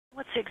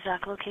the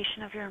exact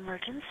location of your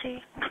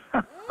emergency.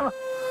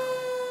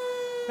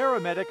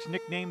 Paramedics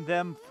nicknamed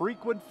them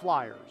frequent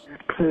flyers,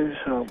 Please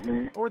help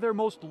me. or their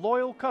most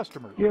loyal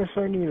customers. Yes,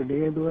 I need an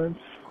ambulance.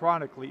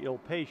 Chronically ill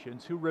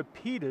patients who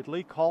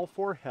repeatedly call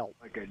for help.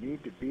 Like I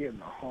need to be in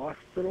the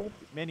hospital.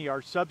 Many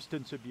are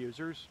substance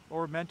abusers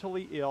or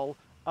mentally ill.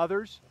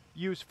 Others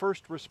use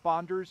first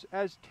responders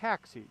as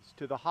taxis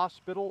to the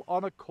hospital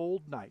on a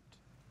cold night.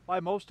 By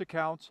most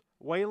accounts,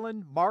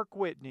 Waylon Mark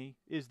Whitney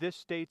is this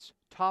state's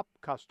top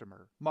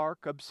customer.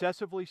 Mark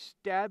obsessively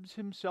stabs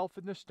himself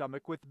in the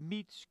stomach with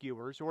meat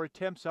skewers or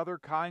attempts other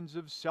kinds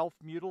of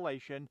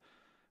self-mutilation.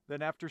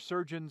 Then after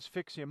surgeons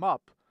fix him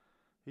up,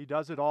 he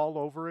does it all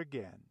over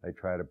again. They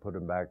try to put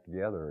him back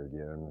together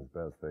again as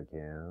best they can.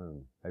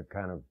 And they've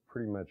kind of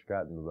pretty much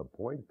gotten to the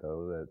point,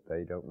 though, that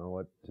they don't know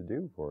what to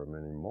do for him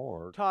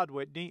anymore. Todd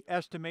Whitney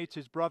estimates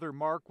his brother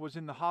Mark was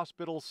in the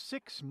hospital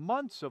 6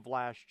 months of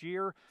last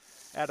year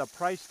at a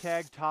price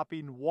tag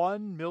topping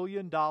 $1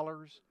 million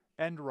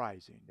and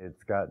rising.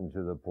 It's gotten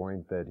to the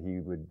point that he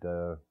would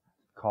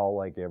call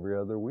like every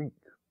other week,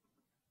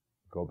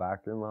 go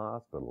back to the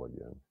hospital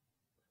again.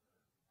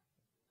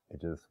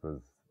 It just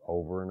was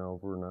over and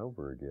over and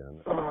over again.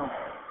 Oh,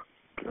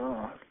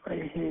 God,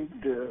 I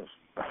hate this.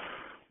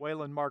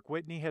 Waylon Mark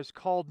Whitney has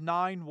called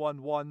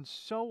 911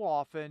 so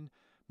often,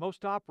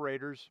 most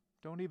operators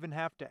don't even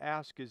have to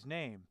ask his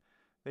name.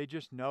 They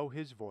just know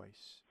his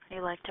voice.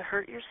 You like to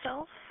hurt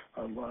yourself?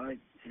 I like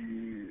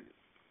to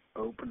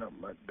open up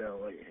my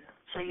belly.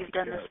 So you've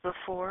done this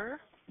before?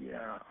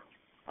 Yeah.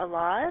 A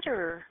lot,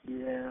 or?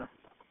 Yeah.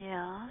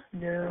 Yeah.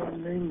 Yeah,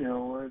 and they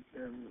know it,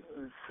 and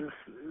it's just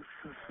a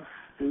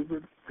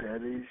stupid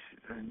fetish,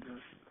 and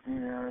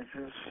I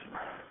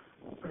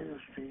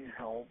just need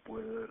help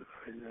with it.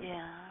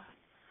 Yeah.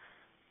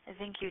 I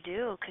think you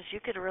do, because you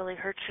could really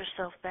hurt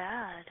yourself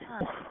bad.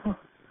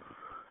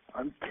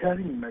 I'm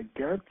cutting my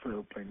guts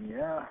open,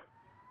 yeah.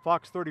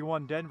 Fox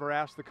 31 Denver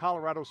asked the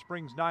Colorado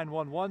Springs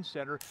 911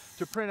 Center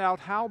to print out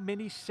how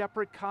many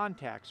separate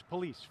contacts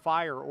police,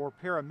 fire, or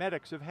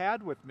paramedics have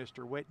had with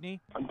Mr.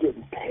 Whitney. I'm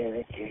getting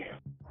panicky.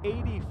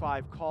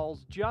 85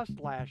 calls just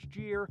last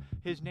year.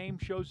 His name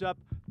shows up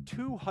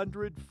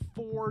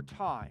 204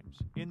 times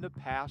in the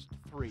past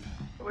 3.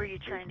 Were you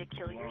trying to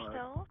kill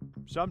yourself?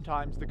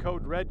 Sometimes the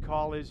code red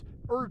call is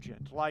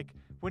urgent, like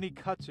when he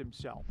cuts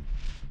himself.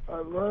 I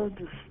love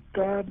to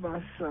stab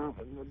myself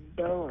in the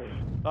belly.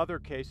 Other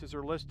cases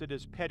are listed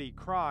as petty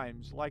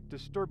crimes, like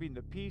disturbing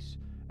the peace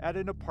at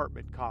an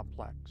apartment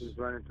complex. He's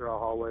running through our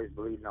hallways,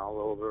 bleeding all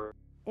over.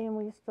 And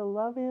we still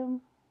love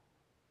him,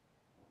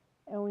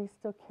 and we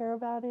still care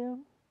about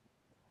him,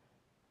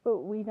 but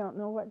we don't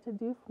know what to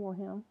do for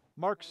him.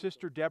 Mark's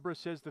sister Deborah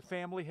says the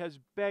family has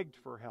begged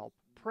for help,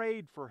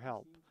 prayed for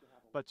help,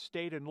 but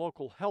state and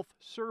local health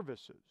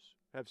services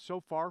have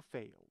so far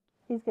failed.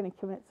 He's going to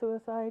commit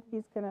suicide,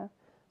 he's going to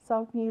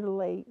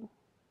self-mutilate,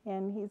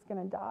 and he's going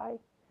to die.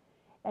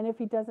 And if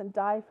he doesn't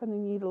die from the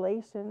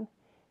mutilation,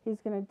 he's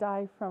going to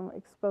die from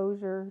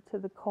exposure to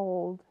the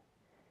cold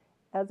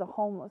as a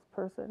homeless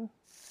person.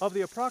 Of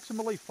the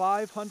approximately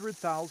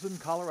 500,000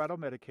 Colorado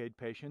Medicaid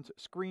patients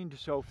screened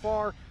so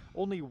far,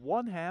 only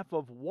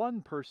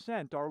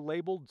 0.5% are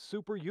labeled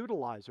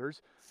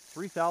superutilizers,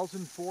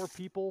 3,004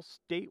 people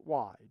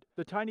statewide.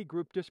 The tiny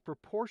group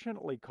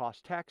disproportionately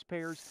cost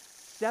taxpayers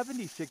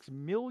 $76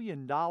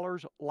 million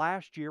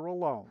last year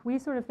alone. We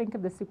sort of think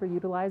of the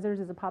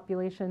superutilizers as a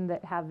population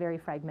that have very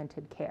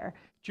fragmented care.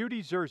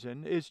 Judy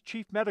Zerzan is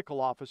Chief Medical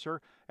Officer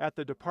at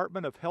the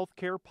Department of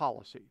Healthcare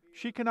Policy.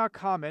 She cannot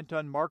comment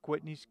on Mark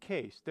Whitney's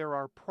case. There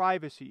are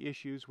privacy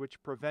issues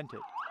which prevent it.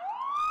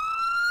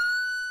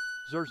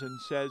 Zerzan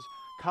says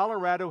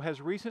Colorado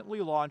has recently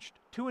launched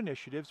 2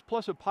 initiatives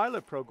plus a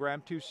pilot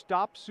program to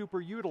stop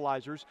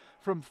superutilizers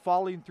from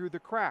falling through the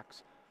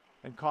cracks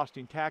and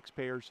costing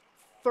taxpayers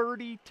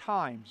 30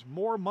 times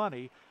more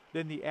money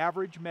than the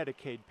average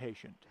Medicaid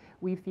patient.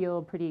 We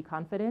feel pretty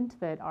confident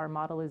that our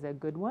model is a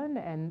good one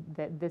and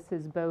that this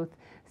is both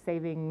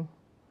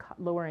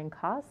lowering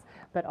costs,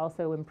 but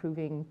also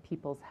improving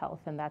people's health,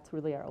 and that's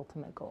really our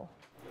ultimate goal.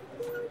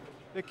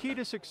 The key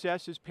to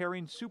success is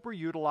pairing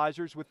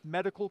superutilizers with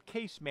medical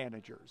case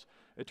managers.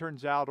 It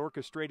turns out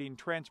orchestrating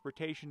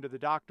transportation to the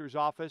doctor's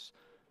office,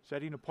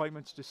 setting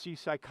appointments to see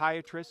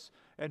psychiatrists,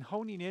 and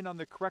honing in on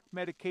the correct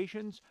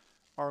medications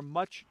are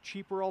much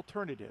cheaper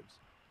alternatives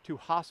to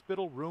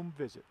hospital room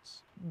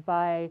visits.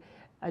 By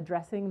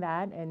addressing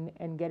that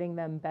and getting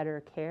them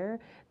better care,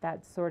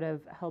 that sort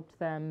of helped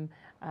them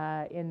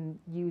in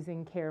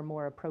using care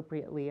more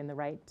appropriately in the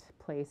right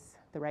place,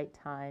 the right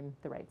time,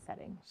 the right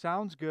setting.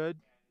 Sounds good,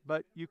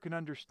 but you can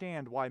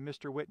understand why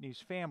Mr.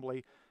 Whitney's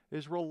family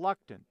is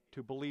reluctant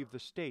to believe the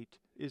state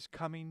is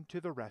coming to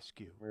the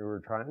rescue. We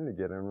were trying to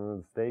get him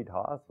to the state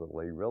hospital.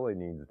 He really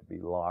needs to be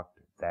locked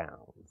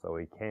down so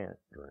he can't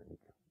drink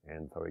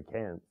and so he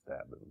can't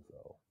stab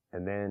himself.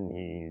 And then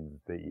he's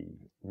the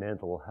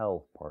mental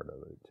health part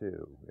of it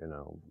too. You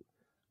know,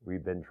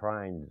 we've been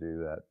trying to do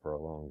that for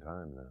a long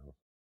time now.